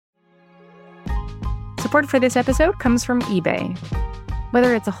Support for this episode comes from eBay.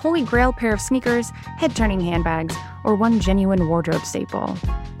 Whether it's a holy grail pair of sneakers, head-turning handbags, or one genuine wardrobe staple,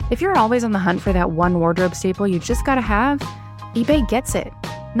 if you're always on the hunt for that one wardrobe staple you just gotta have, eBay gets it.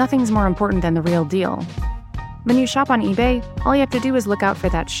 Nothing's more important than the real deal. When you shop on eBay, all you have to do is look out for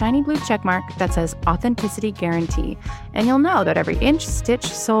that shiny blue checkmark that says Authenticity Guarantee, and you'll know that every inch, stitch,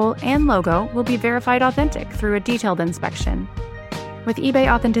 sole, and logo will be verified authentic through a detailed inspection. With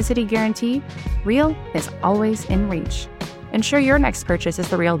eBay Authenticity Guarantee, real is always in reach. Ensure your next purchase is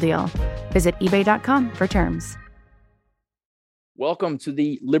the real deal. Visit ebay.com for terms. Welcome to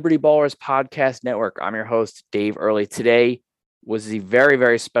the Liberty Ballers Podcast Network. I'm your host, Dave Early. Today was a very,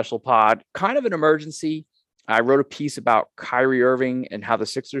 very special pod, kind of an emergency. I wrote a piece about Kyrie Irving and how the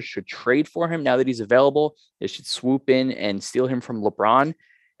Sixers should trade for him now that he's available. They should swoop in and steal him from LeBron.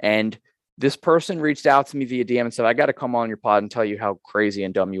 And this person reached out to me via DM and said, I got to come on your pod and tell you how crazy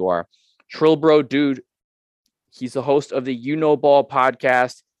and dumb you are. Trill Bro Dude, he's the host of the You Know Ball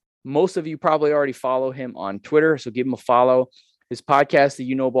podcast. Most of you probably already follow him on Twitter, so give him a follow. His podcast, the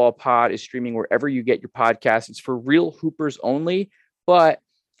You Know Ball Pod, is streaming wherever you get your podcasts. It's for real hoopers only, but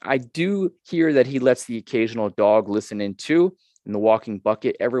I do hear that he lets the occasional dog listen in too, in the walking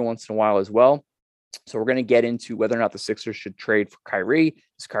bucket every once in a while as well. So we're going to get into whether or not the Sixers should trade for Kyrie.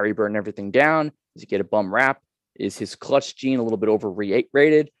 Does Kyrie burn everything down? Does he get a bum rap? Is his clutch gene a little bit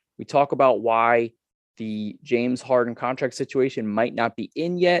overrated? We talk about why the James Harden contract situation might not be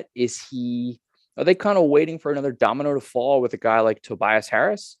in yet. Are they kind of waiting for another domino to fall with a guy like Tobias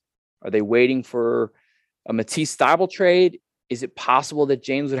Harris? Are they waiting for a Matisse Thybulle trade? Is it possible that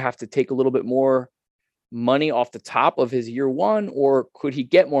James would have to take a little bit more money off the top of his year one, or could he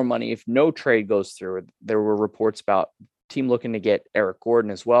get more money if no trade goes through? There were reports about team looking to get Eric Gordon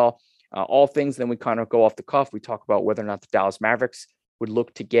as well. All things. Then we kind of go off the cuff. We talk about whether or not the Dallas Mavericks would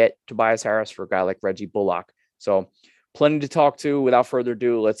look to get Tobias Harris for a guy like Reggie Bullock. So plenty to talk to. Without further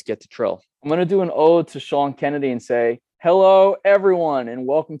ado, let's get to Trill. I'm going to do an ode to Sean Kennedy and say, hello, everyone, and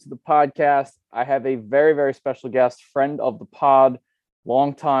welcome to the podcast. I have a very, very special guest, friend of the pod,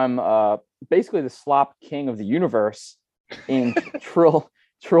 longtime, basically the slop king of the universe in Trill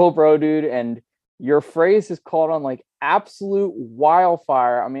Bro Dude. And your phrase has caught on like absolute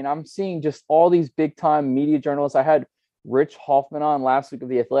wildfire. I mean, I'm seeing just all these big time media journalists. I had Rich Hoffman on last week of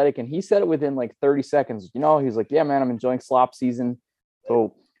The Athletic, and he said it within like 30 seconds. He's like, yeah, man, I'm enjoying slop season.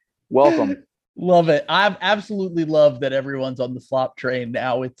 So welcome. Love it. I've absolutely loved that everyone's on the slop train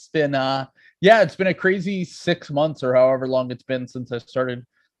now. It's been it's been a crazy 6 months or however long it's been since I started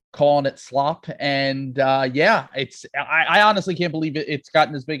calling it slop. And I honestly can't believe it's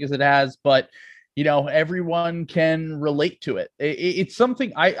gotten as big as it has, but everyone can relate to it. It's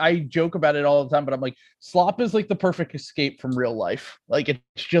something I joke about it all the time, but I'm like, slop is like the perfect escape from real life. Like, it's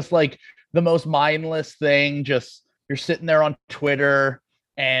just like the most mindless thing. Just you're sitting there on Twitter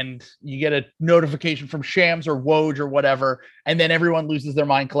and you get a notification from Shams or Woj or whatever, and then everyone loses their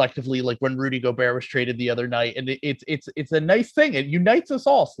mind collectively, like when Rudy Gobert was traded the other night. And it's a nice thing. It unites us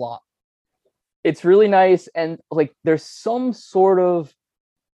all, slop. It's really nice. And like, there's some sort of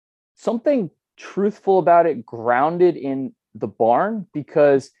something truthful about it, grounded in the barn,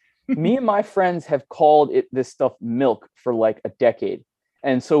 because me and my friends have called this stuff milk for like a decade.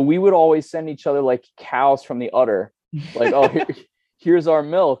 And so we would always send each other like cows from the udder, like, oh, here's our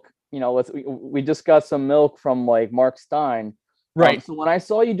milk. We just got some milk from like Mark Stein. Right. So when I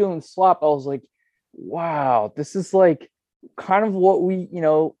saw you doing slop, I was like, wow, this is like kind of what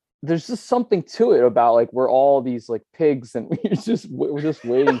there's just something to it about like, we're all these like pigs and we're just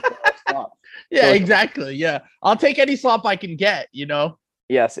waiting for our slop. Yeah, so, exactly. Yeah. I'll take any slop I can get,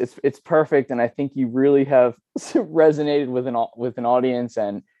 Yes, it's perfect. And I think you really have resonated with an audience.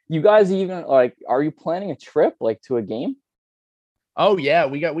 And you guys even like, are you planning a trip like to a game? Oh yeah,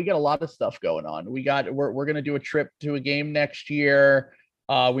 we got a lot of stuff going on. We're gonna do a trip to a game next year.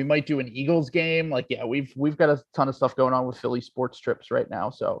 We might do an Eagles game. Like, yeah, we've got a ton of stuff going on with Philly sports trips right now.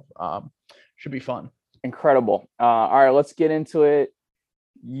 So should be fun. Incredible. All right, let's get into it.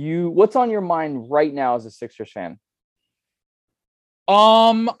 What's on your mind right now as a Sixers fan?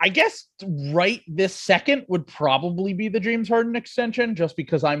 I guess right this second would probably be the James Harden extension, just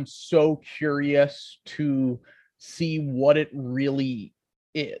because I'm so curious to see what it really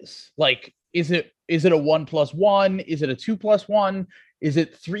is. Like, is it a 1+1? Is it a 2+1? Is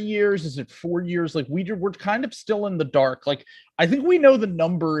it 3 years? Is it 4 years? Like, we're kind of still in the dark. Like, I think we know the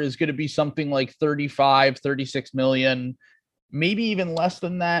number is going to be something like 35, 36 million, maybe even less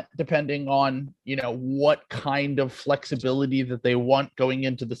than that, depending on, what kind of flexibility that they want going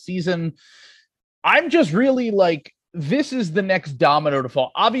into the season. I'm just really like this is the next domino to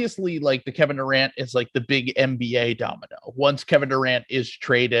fall. Obviously, like the Kevin Durant is like the big NBA domino. Once Kevin Durant is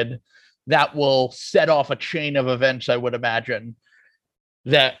traded, that will set off a chain of events, I would imagine,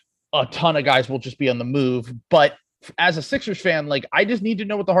 that a ton of guys will just be on the move. But as a Sixers fan, like I just need to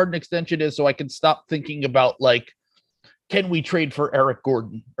know what the Harden extension is so I can stop thinking about like, can we trade for Eric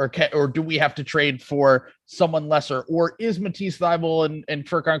Gordon or do we have to trade for someone lesser? Or is Matisse Thybulle and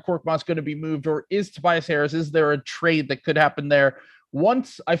Furkan Korkmaz going to be moved? Or is Tobias Harris? Is there a trade that could happen there?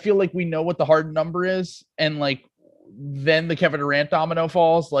 Once I feel like we know what the Harden number is and like then the Kevin Durant domino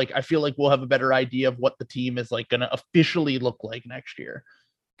falls, like I feel like we'll have a better idea of what the team is like going to officially look like next year.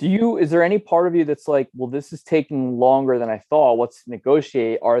 Is there any part of you that's like, well, this is taking longer than I thought. Let's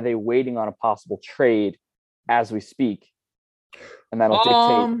negotiate. Are they waiting on a possible trade as we speak? And that'll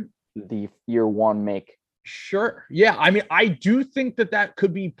dictate the year one make. Sure. Yeah. I mean, I do think that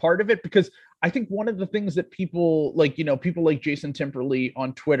could be part of it because I think one of the things that people like, people like Jason Timperley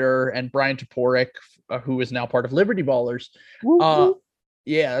on Twitter and Brian Toporek, who is now part of Liberty Ballers.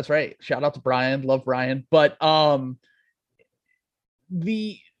 Yeah, that's right. Shout out to Brian. Love Brian. But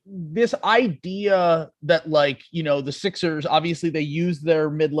this idea that like, the Sixers, obviously they use their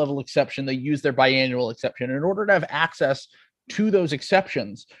mid-level exception. They use their biannual exception in order to have access to those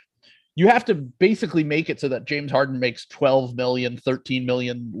exceptions. You have to basically make it so that James Harden makes 12 million, 13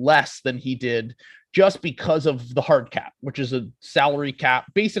 million less than he did just because of the hard cap, which is a salary cap.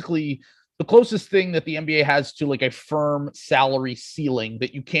 Basically the closest thing that the NBA has to like a firm salary ceiling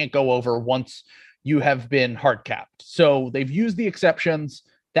that you can't go over once you have been hard capped. So they've used the exceptions.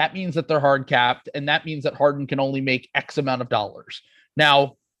 That means that they're hard capped, and that means that Harden can only make X amount of dollars.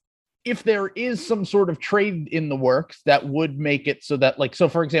 Now, if there is some sort of trade in the works that would make it so that, like, so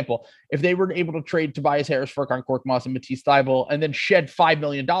for example, if they were able to trade Tobias Harris, Furkan Korkmaz, and Matisse Thybulle, and then shed $5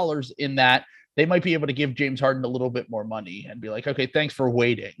 million in that, they might be able to give James Harden a little bit more money and be like, okay, thanks for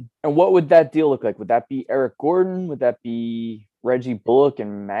waiting. And what would that deal look like? Would that be Eric Gordon? Would that be Reggie Bullock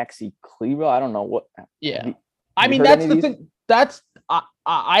and Maxi Kleber? I don't know what. Yeah. I mean, that's the thing.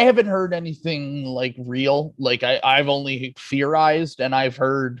 I haven't heard anything like real. Like I've only theorized and I've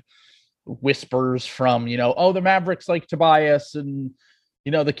heard whispers from, the Mavericks like Tobias and,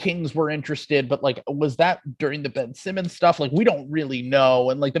 the Kings were interested, but like, was that during the Ben Simmons stuff? Like, we don't really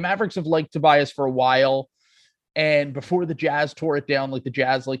know. And like the Mavericks have liked Tobias for a while. And before the Jazz tore it down, like the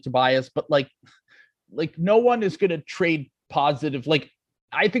Jazz like Tobias, but like no one is going to trade positive. Like,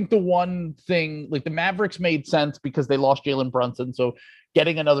 I think the one thing, like the Mavericks made sense because they lost Jalen Brunson. So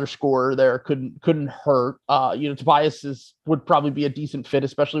getting another scorer there couldn't hurt. Tobias would probably be a decent fit,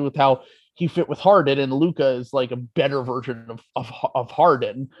 especially with how he fit with Harden, and Luka is like a better version of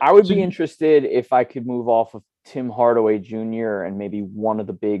Harden. I would be interested if I could move off of Tim Hardaway Jr. and maybe one of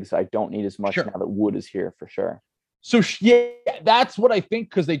the bigs I don't need as much now that Wood is here for sure. So yeah, that's what I think,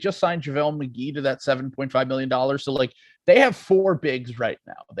 because they just signed JaVale McGee to that $7.5 million. So like they have four bigs right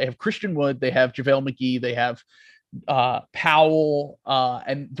now. They have Christian Wood, they have JaVale McGee, they have Powell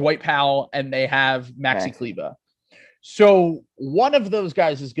and Dwight Powell, and they have Maxi Kleber. So one of those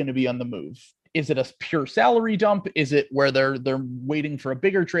guys is going to be on the move. Is it a pure salary dump? Is it where they're waiting for a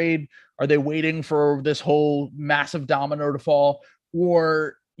bigger trade? Are they waiting for this whole massive domino to fall?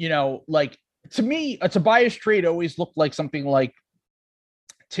 Or, like, to me, a Tobias trade always looked like something like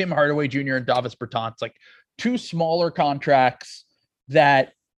Tim Hardaway Jr. and Davis Bertans, like two smaller contracts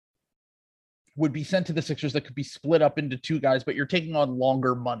that would be sent to the Sixers that could be split up into two guys, but you're taking on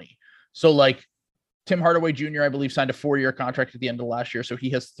longer money. So like Tim Hardaway Jr., I believe, signed a 4-year contract at the end of last year. So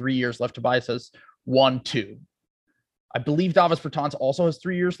he has 3 years left. Tobias has 1-2. I believe Davis Bertans also has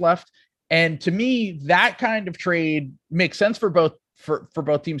 3 years left. And to me, that kind of trade makes sense for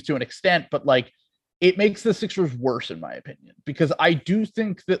both teams to an extent, but like it makes the Sixers worse in my opinion, because I do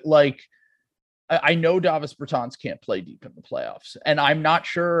think that like, I know Davis Bertans can't play deep in the playoffs, and I'm not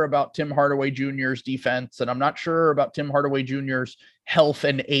sure about Tim Hardaway Jr.'s defense, and I'm not sure about Tim Hardaway Jr.'s health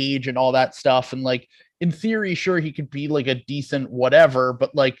and age and all that stuff. And like, in theory, sure, he could be like a decent whatever,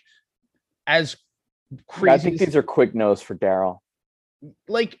 but like as crazy. I think these are quick no's for Daryl.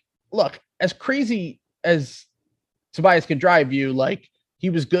 Like, look, as crazy as Tobias can drive you, like he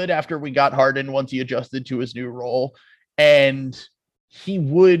was good after we got Harden once he adjusted to his new role. And he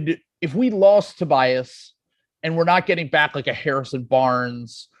would, if we lost Tobias and we're not getting back like a Harrison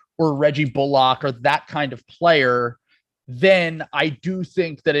Barnes or Reggie Bullock or that kind of player, then I do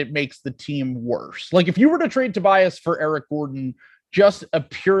think that it makes the team worse. Like if you were to trade Tobias for Eric Gordon, just a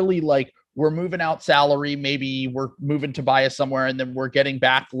purely like, we're moving out salary, maybe we're moving Tobias somewhere and then we're getting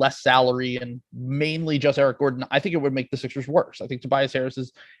back less salary and mainly just Eric Gordon, I think it would make the Sixers worse. I think Tobias Harris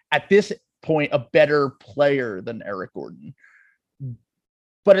is at this point a better player than Eric Gordon.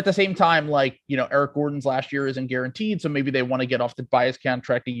 But at the same time, like, Eric Gordon's last year isn't guaranteed. So maybe they want to get off the Tobias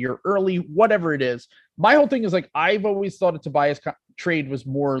contract a year early, whatever it is. My whole thing is like, I've always thought a Tobias trade was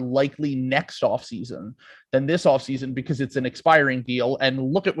more likely next offseason than this offseason because it's an expiring deal.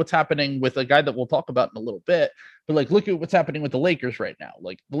 And look at what's happening with a guy that we'll talk about in a little bit. But like, look at what's happening with the Lakers right now.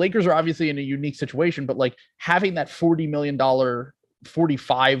 Like, the Lakers are obviously in a unique situation, but like having that $40 million,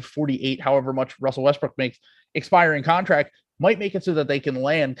 45, 48, however much Russell Westbrook makes expiring contract might make it so that they can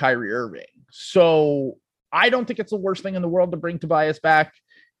land Kyrie Irving. So I don't think it's the worst thing in the world to bring Tobias back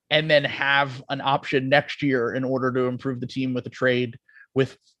and then have an option next year in order to improve the team with a trade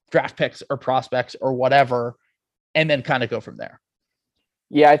with draft picks or prospects or whatever, and then kind of go from there.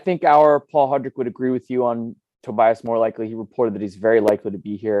 Yeah, I think our Paul Hudrick would agree with you on Tobias more likely. He reported that he's very likely to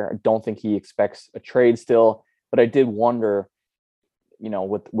be here. I don't think he expects a trade still, but I did wonder,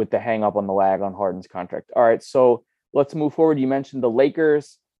 with the hang up on the lag on Harden's contract. All right, so let's move forward. You mentioned the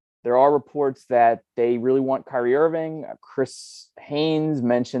Lakers. There are reports that they really want Kyrie Irving. Chris Haynes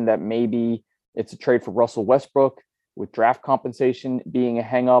mentioned that maybe it's a trade for Russell Westbrook with draft compensation being a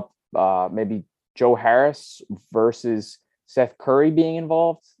hang up. Maybe Joe Harris versus Seth Curry being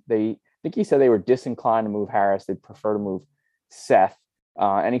involved. I think he said they were disinclined to move Harris. They'd prefer to move Seth.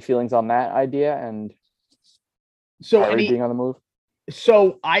 Any feelings on that idea and Kyrie being on the move?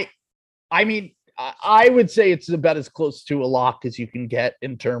 So I mean, I would say it's about as close to a lock as you can get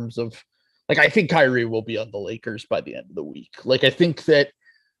in terms of, like, I think Kyrie will be on the Lakers by the end of the week. Like, I think that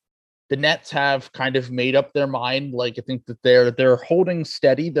the Nets have kind of made up their mind. Like, I think that they're holding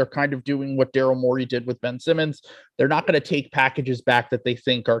steady. They're kind of doing what Daryl Morey did with Ben Simmons. They're not going to take packages back that they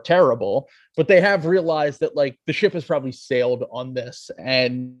think are terrible, but they have realized that, like, the ship has probably sailed on this.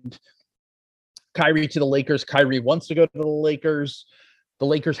 And Kyrie to the Lakers. Kyrie wants to go to the Lakers. The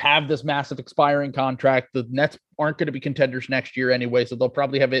Lakers have this massive expiring contract. The Nets aren't going to be contenders next year anyway, so they'll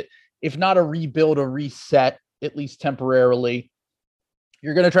probably have it, if not a rebuild, a reset, at least temporarily.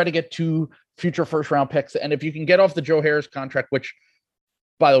 You're going to try to get 2 future first-round picks, and if you can get off the Joe Harris contract, which,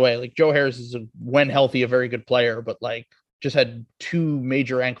 by the way, like, Joe Harris is, when healthy, a very good player, but like just had 2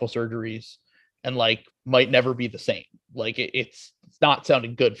 major ankle surgeries and like might never be the same. Like, it's not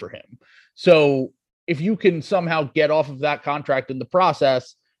sounding good for him. So if you can somehow get off of that contract in the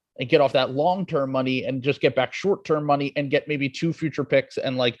process and get off that long-term money and just get back short-term money and get maybe 2 future picks,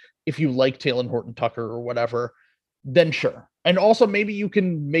 and like, if you like Talen Horton-Tucker or whatever, then sure. And also maybe you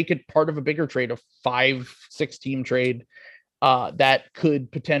can make it part of a bigger trade, a 5-6 team trade that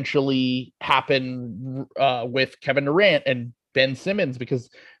could potentially happen with Kevin Durant and Ben Simmons, because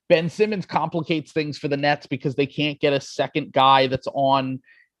Ben Simmons complicates things for the Nets because they can't get a second guy that's on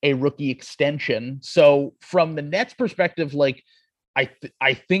a rookie extension. So from the Nets perspective, like,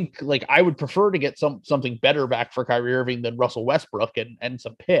 I think like I would prefer to get something better back for Kyrie Irving than Russell Westbrook and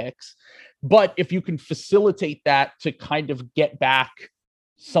some picks. But if you can facilitate that to kind of get back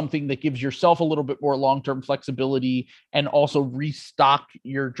something that gives yourself a little bit more long-term flexibility and also restock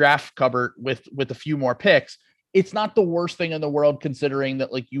your draft cupboard with a few more picks, it's not the worst thing in the world, considering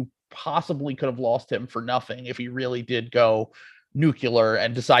that like you possibly could have lost him for nothing if he really did go nuclear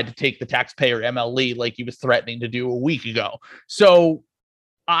and decide to take the taxpayer MLE like he was threatening to do a week ago. So,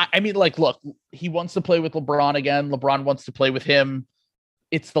 I mean, like, look, he wants to play with LeBron again. LeBron wants to play with him.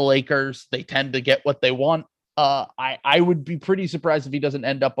 It's the Lakers. They tend to get what they want. I would be pretty surprised if he doesn't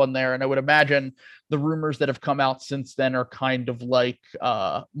end up on there. And I would imagine the rumors that have come out since then are kind of like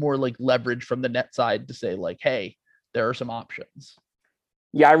more like leverage from the net side to say like, hey, there are some options.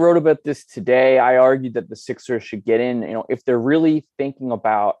 Yeah, I wrote about this today. I argued that the Sixers should get in, if they're really thinking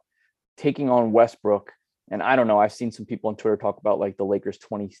about taking on Westbrook. And I don't know, I've seen some people on Twitter talk about like the Lakers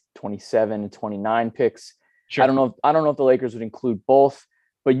 27 and 29 picks. Sure. I don't know if the Lakers would include both,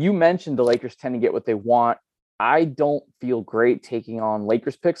 but you mentioned the Lakers tend to get what they want. I don't feel great taking on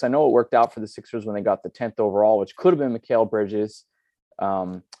Lakers picks. I know it worked out for the Sixers when they got the 10th overall, which could have been Mikal Bridges.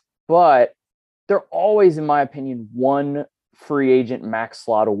 But they're always, in my opinion, one free agent max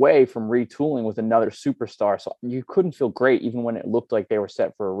slot away from retooling with another superstar. So you couldn't feel great even when it looked like they were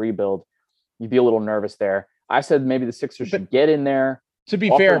set for a rebuild. You'd be a little nervous there. I said maybe the Sixers should get in there. To be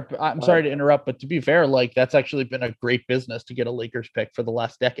fair, I'm sorry to interrupt, but to be fair, like, that's actually been a great business to get a Lakers pick for the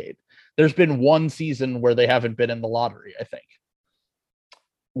last decade. There's been one season where they haven't been in the lottery, I think.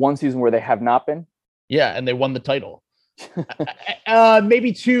 One season where they have not been? Yeah, and they won the title.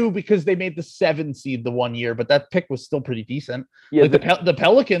 Maybe 2, because they made the 7 seed the one year, but that pick was still pretty decent. Yeah, like the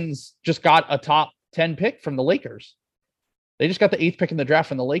Pelicans just got a top 10 pick from the Lakers. They just got the 8th pick in the draft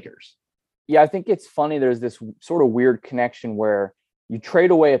from the Lakers. Yeah, I think it's funny. There's this sort of weird connection where you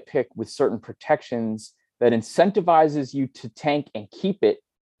trade away a pick with certain protections that incentivizes you to tank and keep it.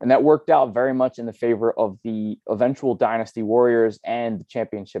 And that worked out very much in the favor of the eventual Dynasty Warriors and the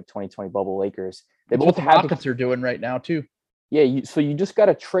championship 2020 bubble Lakers. They both the Rockets are doing right now too. Yeah, so you just got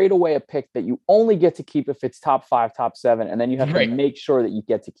to trade away a pick that you only get to keep if it's top 5, top 7, and then you have to make sure that you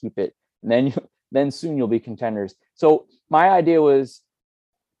get to keep it. And then soon you'll be contenders. So my idea was,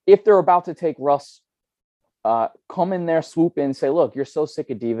 if they're about to take Russ, come in there, swoop in, say, look, you're so sick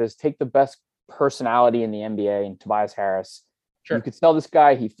of divas. Take the best personality in the NBA and Tobias Harris. Sure. You could sell this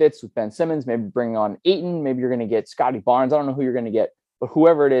guy. He fits with Ben Simmons. Maybe bring on Ayton. Maybe you're going to get Scotty Barnes. I don't know who you're going to get, but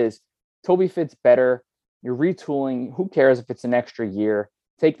whoever it is, Toby fits better. You're retooling. Who cares if it's an extra year?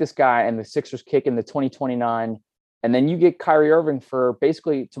 Take this guy, and the Sixers kick in the 2029, and then you get Kyrie Irving for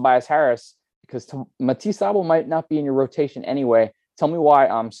basically Tobias Harris, because Matisse Thybulle might not be in your rotation anyway. Tell me why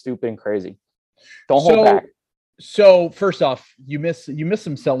I'm stupid and crazy. Don't hold back. So first off, you miss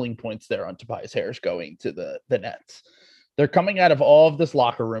some selling points there on Tobias Harris going to the Nets. They're coming out of all of this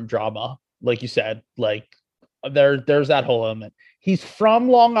locker room drama, like you said. Like there's that whole element. He's from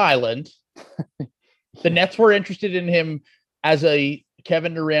Long Island. The Nets were interested in him as a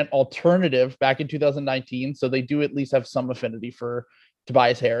Kevin Durant alternative back in 2019, so they do at least have some affinity for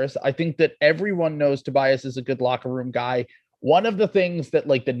Tobias Harris. I think that everyone knows Tobias is a good locker room guy. One of the things that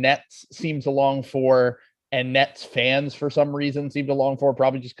like the Nets seem to long for, and Nets fans for some reason seem to long for,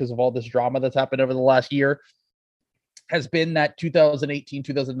 probably just because of all this drama that's happened over the last year, has been that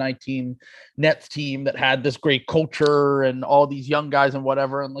 2018-2019 Nets team that had this great culture and all these young guys and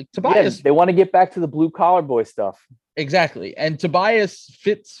whatever. And like Tobias, they want to get back to the blue collar boy stuff. Exactly. And Tobias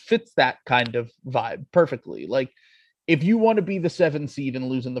fits that kind of vibe perfectly. Like, if you want to be the 7th seed and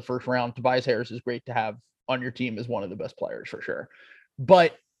lose in the first round, Tobias Harris is great to have on your team as one of the best players for sure.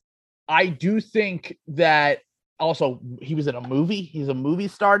 But I do think that also he was in a movie. He's a movie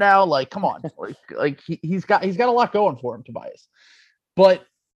star now. Like, come on. like he's got a lot going for him, Tobias. But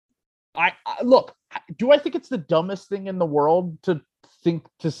I look, do I think it's the dumbest thing in the world to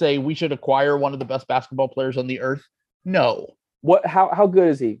say we should acquire one of the best basketball players on the earth? No. How good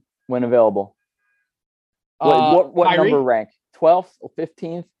is he when available? What number rank? 12th or 15th?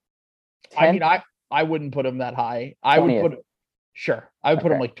 10th? I mean, I wouldn't put him that high. I 20th. would put I would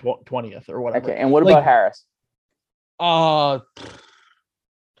put him like 20th or whatever. Okay. And what about Harris?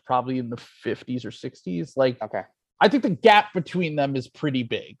 Probably in the 50s or 60s. Like, okay. I think the gap between them is pretty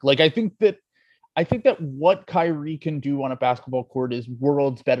big. Like, I think that what Kyrie can do on a basketball court is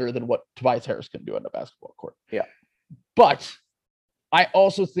worlds better than what Tobias Harris can do on a basketball court. Yeah. But I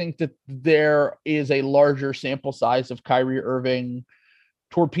also think that there is a larger sample size of Kyrie Irving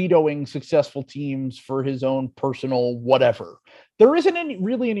torpedoing successful teams for his own personal whatever. There isn't any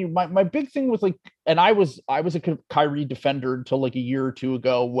my big thing was like, and I was a Kyrie defender until like a year or two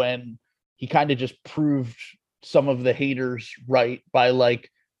ago when he kind of just proved some of the haters right by like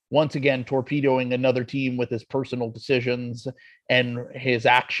once again torpedoing another team with his personal decisions and his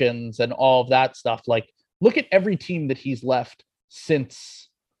actions and all of that stuff. Like, look at every team that he's left since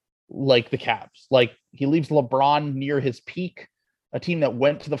like the Cavs. Like, he leaves LeBron near his peak, a team that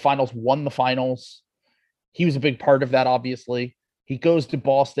went to the finals, won the finals. He was a big part of that, obviously. He goes to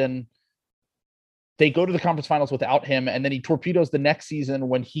Boston. They go to the conference finals without him, and then he torpedoes the next season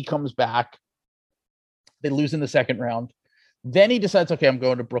when he comes back. They lose in the second round. Then he decides, okay, I'm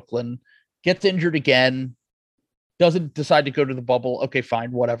going to Brooklyn. Gets injured again. Doesn't decide to go to the bubble. Okay,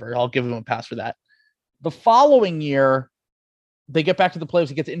 fine, whatever. I'll give him a pass for that. The following year, they get back to the playoffs.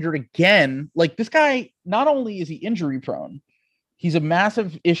 He gets injured again. Like, this guy, not only is he injury prone, he's a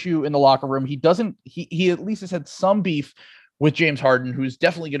massive issue in the locker room. He at least has had some beef with James Harden, who's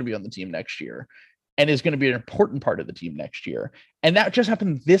definitely going to be on the team next year and is going to be an important part of the team next year. And that just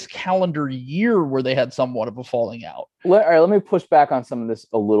happened this calendar year where they had somewhat of a falling out. All right, let me push back on some of this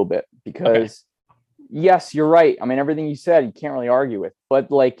a little bit because yes, you're right. I mean, everything you said, you can't really argue with,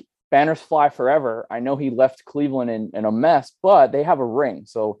 but like, banners fly forever. I know he left Cleveland in a mess, but they have a ring,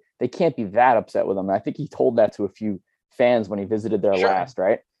 so they can't be that upset with him. I think he told that to a few fans when he visited there last,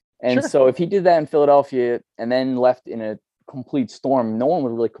 right? And so if he did that in Philadelphia and then left in a complete storm, no one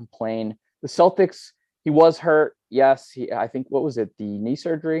would really complain. The Celtics, he was hurt. Yes, I think, what was it? The knee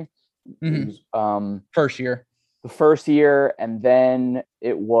surgery? Mm-hmm. The first year. And then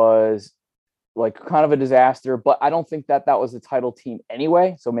it was like kind of a disaster, but I don't think that was the title team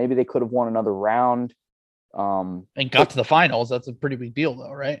anyway. So maybe they could have won another round. And got to the finals. That's a pretty big deal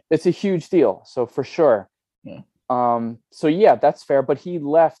though, right? It's a huge deal. So for sure. Yeah. So yeah, that's fair, but he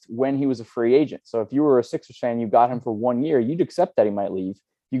left when he was a free agent. So if you were a Sixers fan, you got him for 1 year, you'd accept that he might leave.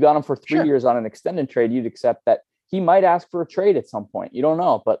 You got him for 3 years on an extended trade, you'd accept that he might ask for a trade at some point. You don't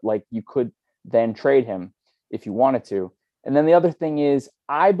know, but like you could then trade him if you wanted to. And then the other thing is,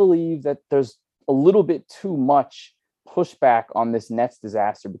 I believe that there's a little bit too much pushback on this Nets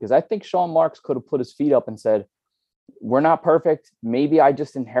disaster, because I think Sean Marks could have put his feet up and said, we're not perfect. Maybe I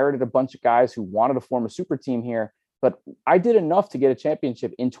just inherited a bunch of guys who wanted to form a super team here, but I did enough to get a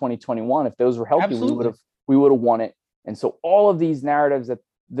championship in 2021. If those were healthy, Absolutely. we would have won it. And so all of these narratives that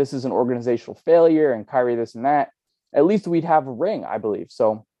this is an organizational failure and Kyrie this and that, at least we'd have a ring, I believe.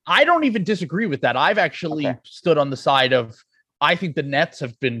 So I don't even disagree with that. I've actually stood on the side of, I think the Nets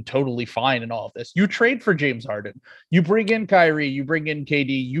have been totally fine in all of this. You trade for James Harden, you bring in Kyrie, you bring in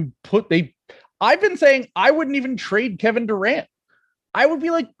KD, I've been saying I wouldn't even trade Kevin Durant. I would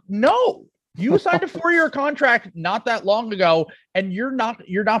be like, no, you signed a 4-year contract not that long ago, and you're not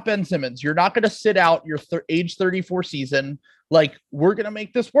Ben Simmons. You're not going to sit out your age 34 season. Like, we're going to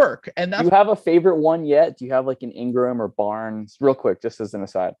make this work. And that's, do you have a favorite one yet? Do you have like an Ingram or Barnes? Real quick, just as an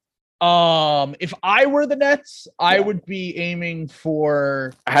aside. If I were the Nets, I would be aiming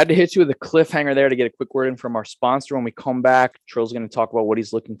for. I had to hit you with a cliffhanger there to get a quick word in from our sponsor. When we come back, Trill's going to talk about what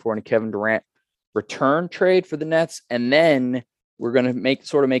he's looking for in a Kevin Durant return trade for the Nets, and then we're going to make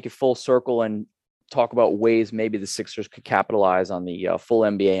it full circle and talk about ways maybe the Sixers could capitalize on the full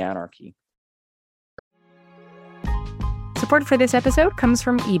NBA anarchy. Support for this episode comes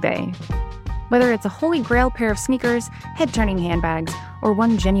from eBay. Whether it's a holy grail pair of sneakers, head-turning handbags, or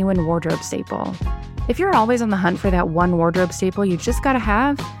one genuine wardrobe staple, if you're always on the hunt for that one wardrobe staple you just gotta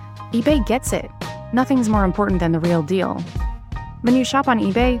have, eBay gets it. Nothing's more important than the real deal. When you shop on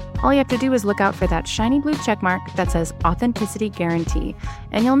eBay, all you have to do is look out for that shiny blue checkmark that says Authenticity Guarantee,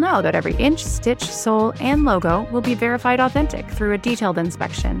 and you'll know that every inch, stitch, sole, and logo will be verified authentic through a detailed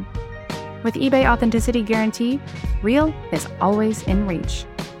inspection. With eBay Authenticity Guarantee, real is always in reach.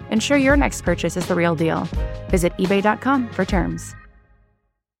 Ensure your next purchase is the real deal. Visit ebay.com for terms.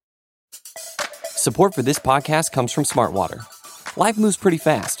 Support for this podcast comes from Smartwater. Life moves pretty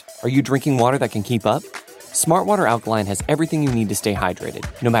fast. Are you drinking water that can keep up? Smartwater Alkaline has everything you need to stay hydrated,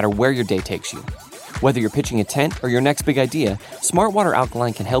 no matter where your day takes you. Whether you're pitching a tent or your next big idea, Smartwater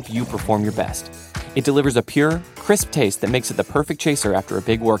Alkaline can help you perform your best. It delivers a pure, crisp taste that makes it the perfect chaser after a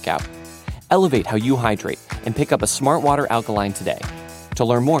big workout. Elevate how you hydrate and pick up a Smartwater Alkaline today. To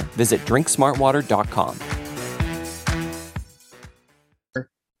learn more, visit drinksmartwater.com.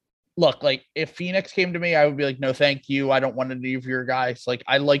 Look, like, if Phoenix came to me, I would be like, no, thank you. I don't want any of your guys. Like,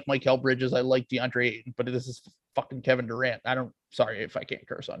 I like Mikal Bridges. I like DeAndre Ayton, but this is fucking Kevin Durant. Sorry if I can't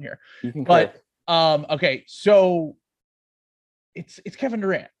curse on here. You can curse. But okay, so it's Kevin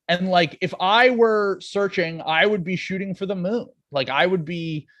Durant. And like, if I were searching, I would be shooting for the moon. Like, I would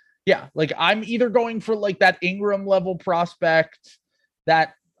be, like, I'm either going for like that Ingram level prospect,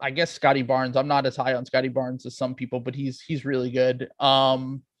 that, I guess, Scotty Barnes. I'm not as high on Scotty Barnes as some people, but he's really good.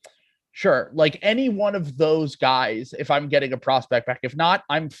 Sure, like any one of those guys, if I'm getting a prospect back. If not,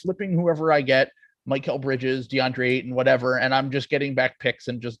 I'm flipping whoever I get, Mikal Bridges, DeAndre Ayton, whatever, and I'm just getting back picks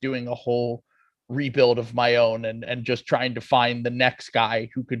and just doing a whole rebuild of my own and just trying to find the next guy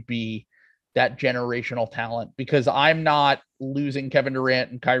who could be that generational talent, because I'm not losing Kevin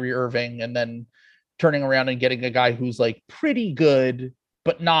Durant and Kyrie Irving and then turning around and getting a guy who's like pretty good,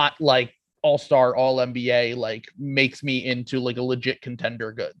 but not like all-star, all-NBA, like makes me into like a legit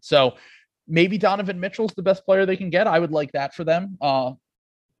contender good. So maybe Donovan Mitchell's the best player they can get. I would like that for them.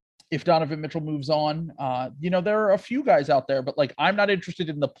 If Donovan Mitchell moves on, there are a few guys out there, but like, I'm not interested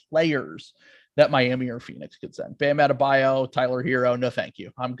in the players that Miami or Phoenix could send. Bam Adebayo, Tyler Hero. No, thank you.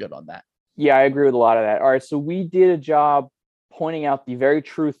 I'm good on that. Yeah, I agree with a lot of that. All right. So we did a job pointing out the very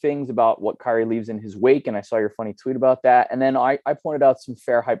true things about what Kyrie leaves in his wake. And I saw your funny tweet about that. And then I pointed out some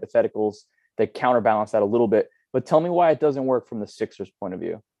fair hypotheticals that counterbalance that a little bit, but tell me why it doesn't work from the Sixers point of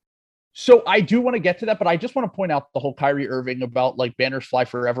view. So I do want to get to that, but I just want to point out the whole Kyrie Irving about like banners fly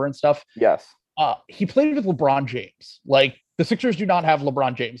forever and stuff. Yes. He played with LeBron James. Like, the Sixers do not have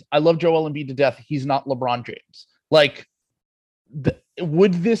LeBron James. I love Joel Embiid to death. He's not LeBron James. Like,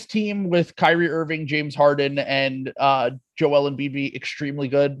 would this team with Kyrie Irving, James Harden, and Joel Embiid be extremely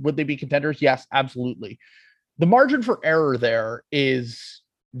good? Would they be contenders? Yes, absolutely. The margin for error there is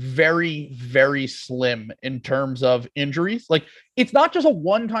very, very slim in terms of injuries. Like, it's not just a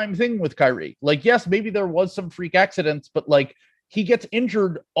one-time thing with Kyrie. Like, yes, maybe there was some freak accidents, but like, he gets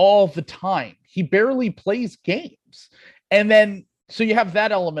injured all the time. He barely plays games. And then, so you have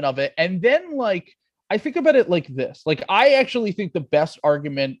that element of it. And then, like, I think about it like this. Like, I actually think the best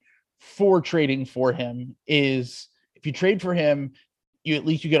argument for trading for him is, if you trade for him, you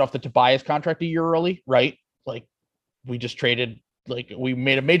get off the Tobias contract a year early, right? Like, we just traded like we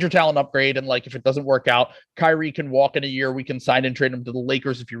made a major talent upgrade, and like if it doesn't work out, Kyrie can walk in a year. We can sign and trade him to the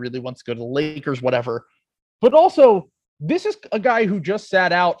Lakers if he really wants to go to the Lakers, whatever. But also, this is a guy who just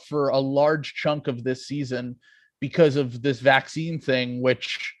sat out for a large chunk of this season because of this vaccine thing,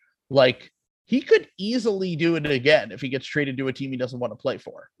 which like he could easily do it again if he gets traded to a team he doesn't want to play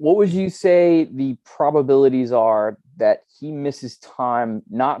for. What would you say the probabilities are that he misses time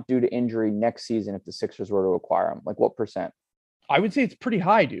not due to injury next season if the Sixers were to acquire him? Like what percent? I would say it's pretty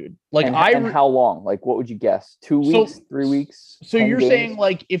high, dude. Like and how long? Like what would you guess? 2 weeks, 3 weeks? So you're games? saying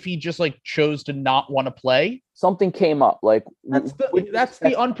like if he just like chose to not want to play, something came up. Like that's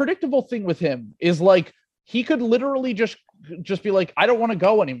the unpredictable thing with him is like he could literally just be like, I don't want to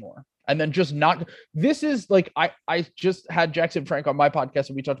go anymore. And then just not. This is like I just had Jackson Frank on my podcast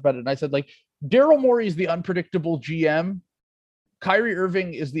and we talked about it. And I said like Daryl Morey is the unpredictable GM. Kyrie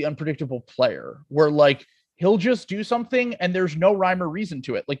Irving is the unpredictable player where like he'll just do something and there's no rhyme or reason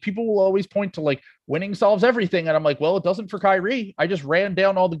to it. Like people will always point to like winning solves everything. And I'm like, well, it doesn't for Kyrie. I just ran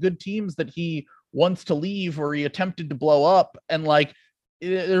down all the good teams that he wants to leave or he attempted to blow up. And like,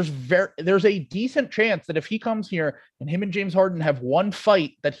 there's a decent chance that if he comes here and him and James Harden have one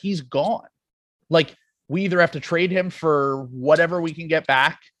fight that he's gone. Like we either have to trade him for whatever we can get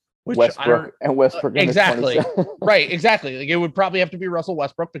back, which Westbrook. Exactly. Right. Exactly. Like it would probably have to be Russell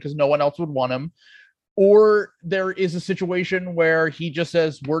Westbrook because no one else would want him. Or there is a situation where he just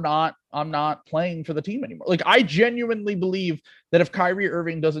says, I'm not playing for the team anymore. Like I genuinely believe that if Kyrie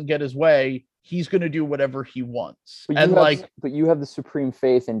Irving doesn't get his way, he's going to do whatever he wants. But you have the supreme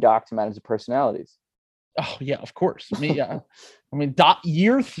faith in Doc to manage the personalities. Oh yeah, of course. I mean,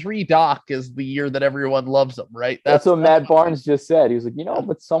 year 3 Doc is the year that everyone loves him, right? That's what Matt Barnes just said. He was like,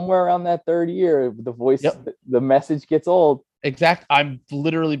 but somewhere around that third year, the voice, the message gets old. Exact. I've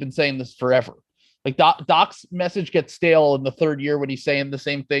literally been saying this forever. Like Doc's message gets stale in the third year when he's saying the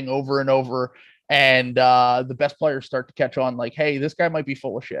same thing over and over. And the best players start to catch on like, hey, this guy might be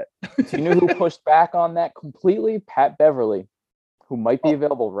full of shit. Do you know who pushed back on that completely? Pat Beverly, who might be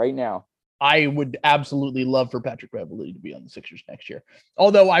available right now. I would absolutely love for Patrick Beverly to be on the Sixers next year.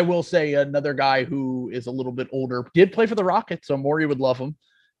 Although I will say another guy who is a little bit older did play for the Rockets, so Morey would love him.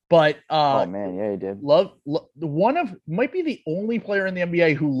 But oh man, yeah, he did. Might be the only player in the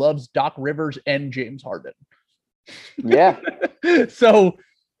NBA who loves Doc Rivers and James Harden. Yeah. So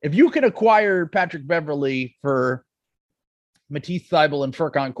if you can acquire Patrick Beverly for Matisse Thybulle and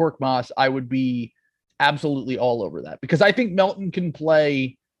Furkan Korkmaz, I would be absolutely all over that because I think Melton can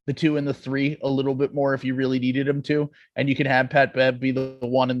play the 2 and the 3 a little bit more if you really needed him to, and you can have Pat Bev be the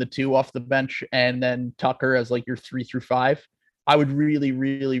 1 and the 2 off the bench, and then Tucker as like your 3 through 5. I would really,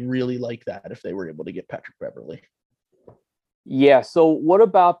 really, really like that if they were able to get Patrick Beverly. Yeah. So what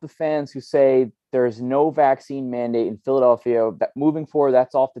about the fans who say there's no vaccine mandate in Philadelphia, that moving forward,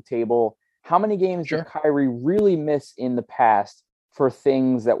 that's off the table? How many games did Kyrie really miss in the past for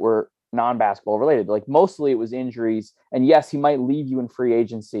things that were non-basketball related? Like mostly it was injuries. And yes, he might leave you in free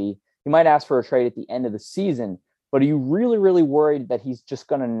agency. He might ask for a trade at the end of the season, but are you really, really worried that he's just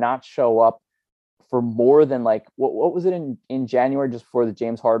going to not show up for more than like, what was it in January, just before the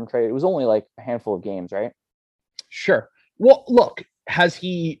James Harden trade? It was only like a handful of games, right? Sure. Well, look, has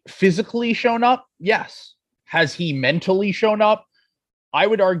he physically shown up? Yes. Has he mentally shown up? I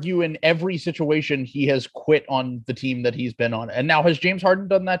would argue in every situation he has quit on the team that he's been on. And now has James Harden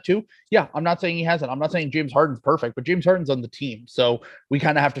done that too? Yeah, I'm not saying he hasn't. I'm not saying James Harden's perfect, but James Harden's on the team. So we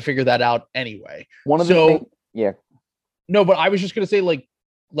kind of have to figure that out anyway. Yeah. No, but I was just going to say like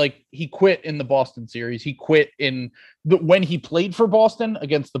he quit in the Boston series. He quit when he played for Boston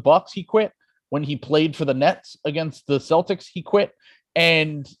against the Bucks, he quit. When he played for the Nets against the Celtics, he quit.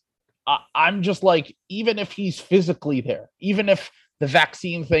 And I'm just like, even if he's physically there, even if the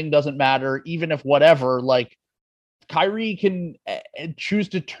vaccine thing doesn't matter, even if whatever, like Kyrie can choose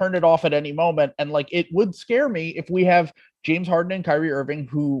to turn it off at any moment. And like, it would scare me if we have James Harden and Kyrie Irving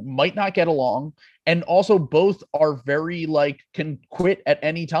who might not get along. And also both are very like, can quit at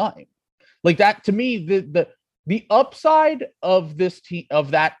any time. Like that to me, the upside of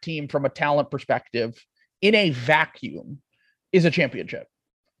that team from a talent perspective in a vacuum is a championship.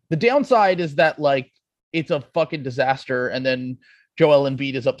 The downside is that like, it's a fucking disaster. And then Joel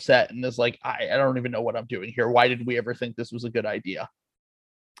Embiid is upset and is like, I don't even know what I'm doing here. Why did we ever think this was a good idea?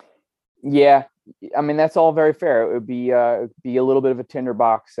 Yeah. I mean, that's all very fair. It would be a little bit of a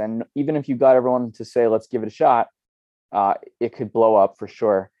tinderbox. And even if you got everyone to say, let's give it a shot, it could blow up for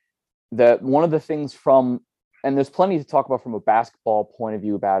sure. One of the things and there's plenty to talk about from a basketball point of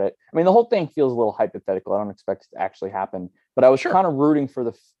view about it. I mean, the whole thing feels a little hypothetical. I don't expect it to actually happen, but I was kind of rooting for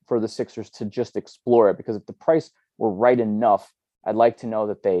the Sixers to just explore it, because if the price were right enough, I'd like to know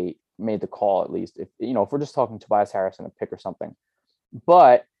that they made the call, at least if we're just talking Tobias Harris and a pick or something.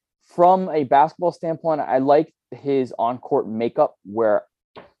 But from a basketball standpoint, I like his on-court makeup, where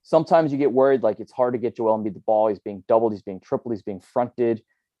sometimes you get worried, like it's hard to get Joel Embiid the ball. He's being doubled, he's being tripled, he's being fronted.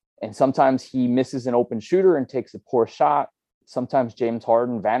 And sometimes he misses an open shooter and takes a poor shot. Sometimes James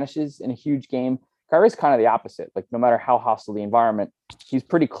Harden vanishes in a huge game. Kyrie's kind of the opposite. Like no matter how hostile the environment, he's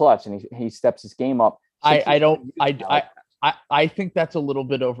pretty clutch and he steps his game up. I think that's a little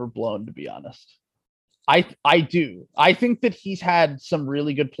bit overblown, to be honest. I do. I think that he's had some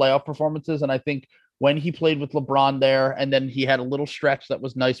really good playoff performances, and I think when he played with LeBron there, and then he had a little stretch that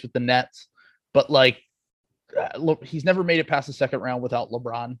was nice with the Nets, but like, look, he's never made it past the second round without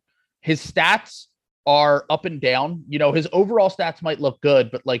LeBron. His stats are up and down. His overall stats might look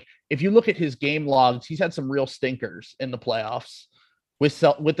good, but like if you look at his game logs, he's had some real stinkers in the playoffs with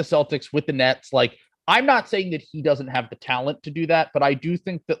the Celtics, with the Nets. Like, I'm not saying that he doesn't have the talent to do that, but I do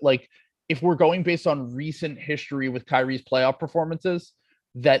think that like if we're going based on recent history with Kyrie's playoff performances,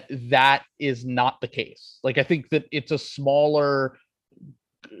 that is not the case. Like, I think that it's a smaller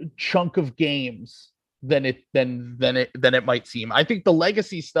chunk of games than it might seem. I think the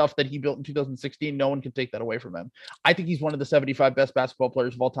legacy stuff that he built in 2016, no one can take that away from him. I think he's one of the 75 best basketball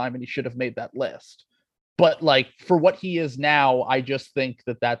players of all time, and he should have made that list. But like for what he is now, I just think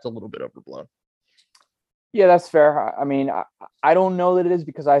that that's a little bit overblown. Yeah, that's fair. I mean, I don't know that it is,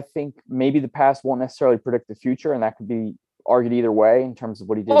 because I think maybe the past won't necessarily predict the future, and that could be argued either way in terms of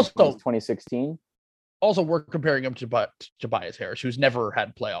what he did in 2016. Also, we're comparing him to Tobias Harris, who's never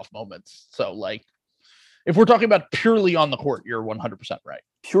had playoff moments. So, like, if we're talking about purely on the court, you're 100% right.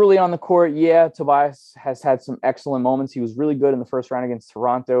 Purely on the court, yeah, Tobias has had some excellent moments. He was really good in the first round against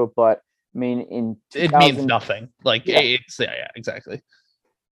Toronto, but I mean, it means nothing. Like, yeah, exactly.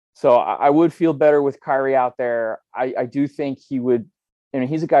 So I would feel better with Kyrie out there. I do think he would.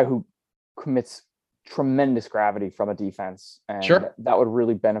 He's a guy who commits tremendous gravity from a defense, and that would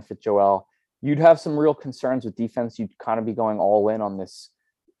really benefit Joel. You'd have some real concerns with defense. You'd kind of be going all in on this,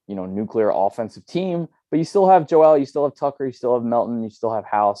 nuclear offensive team, but you still have Joel, you still have Tucker, you still have Melton, you still have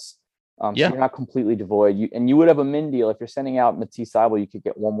House. So you're not completely devoid. You would have a min deal if you're sending out Matisse Thybulle. You could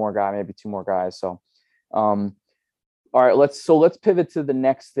get one more guy, maybe two more guys. So, all right, let's pivot to the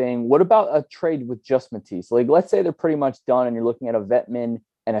next thing. What about a trade with just Matisse? Like, let's say they're pretty much done, and you're looking at a Vetman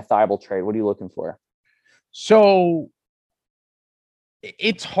and a Thybulle trade. What are you looking for? So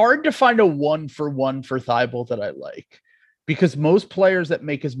it's hard to find a 1-for-1 for Thybulle that I like, because most players that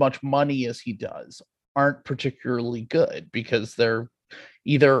make as much money as he does aren't particularly good, because they're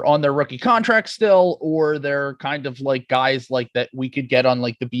either on their rookie contract still, or they're kind of like guys like that we could get on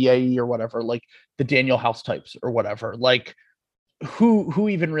like the BAE or whatever, like the Daniel House types or whatever. Like who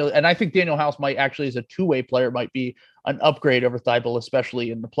even really, and I think Daniel House might actually, as a two-way player, might be an upgrade over Thybulle,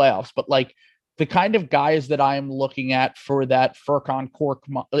 especially in the playoffs. But like the kind of guys that I'm looking at for that Furkan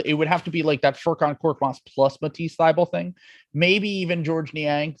Korkmaz, it would have to be like that Furkan Korkmaz plus Matisse Thybulle thing. Maybe even George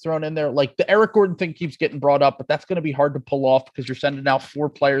Niang thrown in there. Like the Eric Gordon thing keeps getting brought up, but that's going to be hard to pull off, because you're sending out 4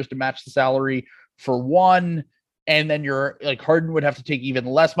 players to match the salary for one. And then you're like, Harden would have to take even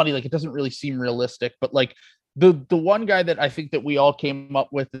less money. Like, it doesn't really seem realistic, but like the one guy that I think that we all came up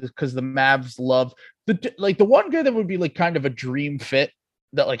with is, because the Mavs love the one guy that would be like kind of a dream fit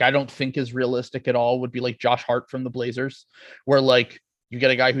that like I don't think is realistic at all would be like Josh Hart from the Blazers, where like you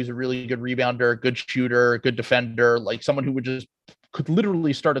get a guy who's a really good rebounder, good shooter, good defender, like someone who could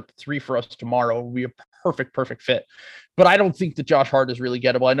literally start at the 3 for us tomorrow. Would be a perfect fit. But I don't think that Josh Hart is really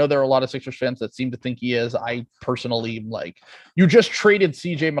gettable. I know there are a lot of Sixers fans that seem to think he is. I personally like, you just traded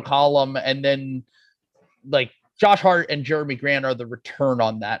CJ McCollum, and then like Josh Hart and Jeremy Grant are the return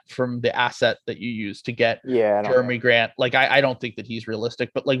on that from the asset that you use to get Jeremy Grant. Like, I don't think that he's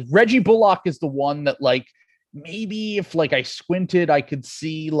realistic, but like Reggie Bullock is the one that like, maybe if like I squinted, I could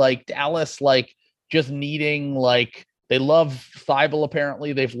see like Dallas, like just needing, like they love Thybulle.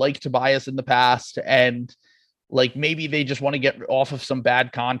 Apparently they've liked Tobias in the past, and like, maybe they just want to get off of some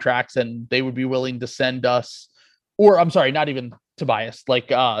bad contracts, and they would be willing to send us, or I'm sorry, not even Tobias, like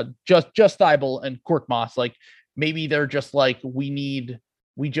just Thybulle and Korkmaz. Like, maybe they're just like, we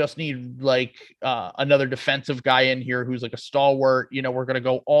just need like another defensive guy in here who's like a stalwart. We're going to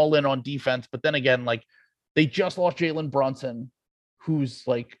go all in on defense. But then again, like they just lost Jalen Brunson, who's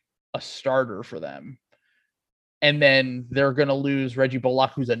like a starter for them. And then they're going to lose Reggie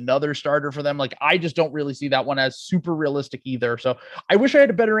Bullock, who's another starter for them. Like, I just don't really see that one as super realistic either. So I wish I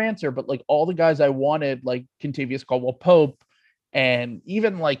had a better answer, but like all the guys I wanted, like Kentavious Caldwell-Pope, and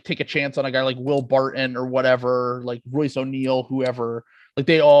even like take a chance on a guy like Will Barton or whatever, like Royce O'Neal, whoever, like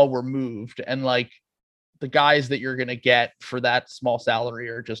they all were moved. And like the guys that you're going to get for that small salary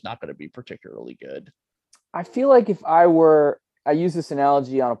are just not going to be particularly good. I feel like if I use this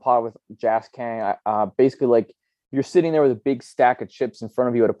analogy on a pod with Jas Kang, basically like you're sitting there with a big stack of chips in front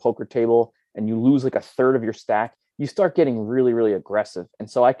of you at a poker table and you lose like a third of your stack, you start getting really, really aggressive. And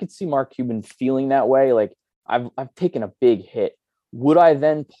so I could see Mark Cuban feeling that way. Like I've taken a big hit. Would I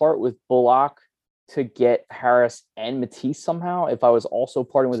then part with Bullock to get Harris and Matisse somehow if I was also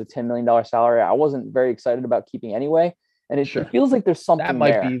parting with a $10 million salary? I wasn't very excited about keeping anyway. And it feels like there's something that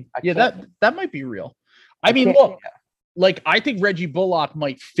might there. Be that might be real. I mean, look, like I think Reggie Bullock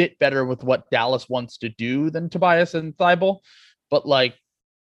might fit better with what Dallas wants to do than Tobias and Thibault. But like,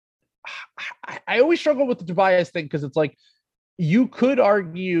 I always struggle with the Tobias thing because it's like, you could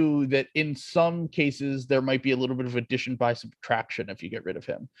argue that in some cases there might be a little bit of addition by subtraction if you get rid of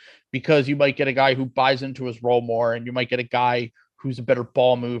him, because you might get a guy who buys into his role more, and you might get a guy who's a better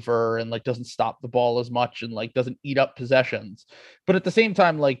ball mover and like doesn't stop the ball as much and like doesn't eat up possessions. But at the same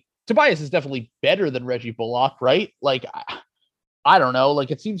time, like Tobias is definitely better than Reggie Bullock, right? Like, I don't know. Like,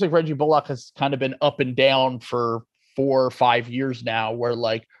 it seems like Reggie Bullock has kind of been up and down for 4 or 5 years now, where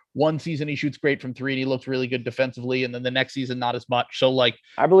like one season he shoots great from three and he looks really good defensively, and then the next season not as much. So like,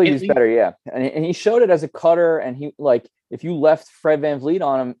 I believe he's better, yeah. And he showed it as a cutter, and he like if you left Fred VanVleet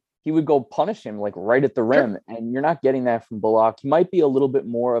on him, he would go punish him like right at the rim, and you're not getting that from Bullock. He might be a little bit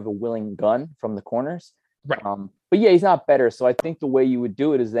more of a willing gun from the corners, right? But yeah, he's not better. So I think the way you would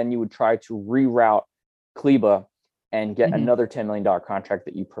do it is then you would try to reroute Kleber and get another $10 million contract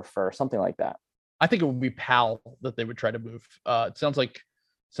that you prefer, something like that. I think it would be Powell that they would try to move. It sounds like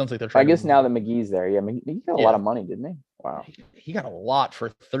they're trying. I guess now that McGee's there, yeah, he got a lot of money, didn't he? Wow, he got a lot for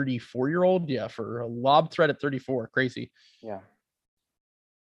a 34-year-old. Yeah, for a lob threat at 34, crazy. Yeah,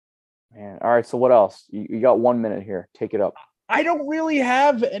 man. All right, so what else? You got 1 minute here. Take it up. I don't really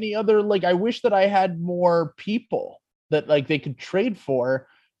have any other, like, I wish that I had more people that like they could trade for,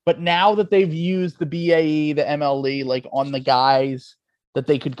 but now that they've used the BAE, the MLE, like on the guys that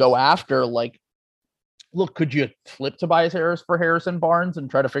they could go after, like, look, could you flip Tobias Harris for Harrison Barnes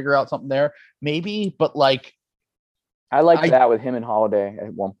and try to figure out something there? Maybe, but like, I like that with him and Holiday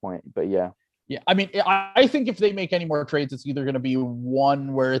at one point, but yeah. Yeah, I mean, I think if they make any more trades, it's either going to be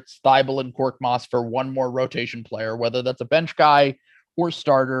one where it's Thibault and Korkmaz for one more rotation player, whether that's a bench guy or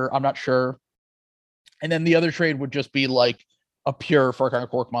starter, I'm not sure. And then the other trade would just be like a pure Furkan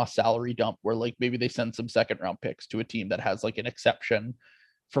Korkmaz salary dump, where like maybe they send some second round picks to a team that has like an exception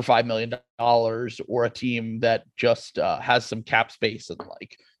for $5 million, or a team that just has some cap space, and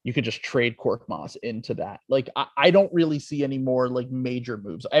like you could just trade Korkmaz into that. Like, I don't really see any more like major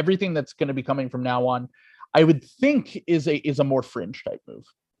moves. Everything that's going to be coming from now on, I would think is a more fringe type move.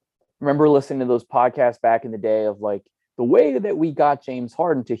 Remember listening to those podcasts back in the day of like the way that we got James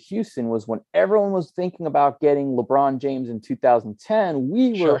Harden to Houston was when everyone was thinking about getting LeBron James in 2010,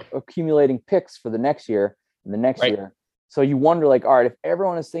 we were accumulating picks for the next year and the next year. So you wonder, like, all right, if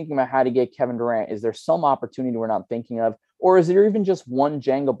everyone is thinking about how to get Kevin Durant, is there some opportunity we're not thinking of? Or is there even just one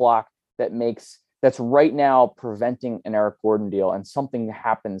Jenga block that's right now preventing an Eric Gordon deal, and something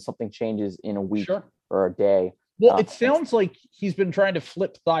happens, something changes in a week or a day? Well, it sounds like he's been trying to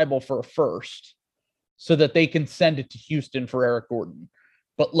flip Thibault for a first so that they can send it to Houston for Eric Gordon.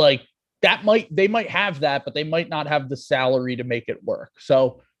 But like they might have that, but they might not have the salary to make it work.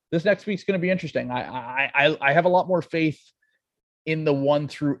 So this next week's going to be interesting. I have a lot more faith in the 1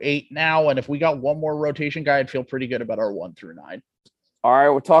 through 8 now. And if we got one more rotation guy, I'd feel pretty good about our 1 through 9. All right.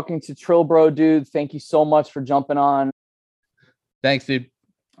 We're talking to Trill Bro, dude. Thank you so much for jumping on. Thanks, dude.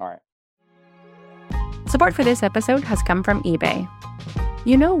 All right. Support for this episode has come from eBay.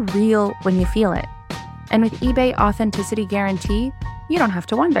 You know real when you feel it. And with eBay Authenticity Guarantee, you don't have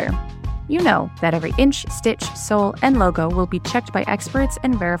to wonder. You know that every inch, stitch, sole, and logo will be checked by experts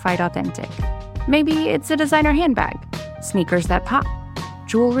and verified authentic. Maybe it's a designer handbag, sneakers that pop,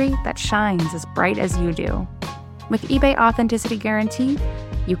 jewelry that shines as bright as you do. With eBay Authenticity Guarantee,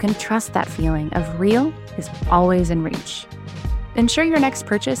 you can trust that feeling of real is always in reach. Ensure your next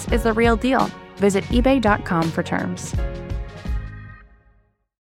purchase is the real deal. Visit ebay.com for terms.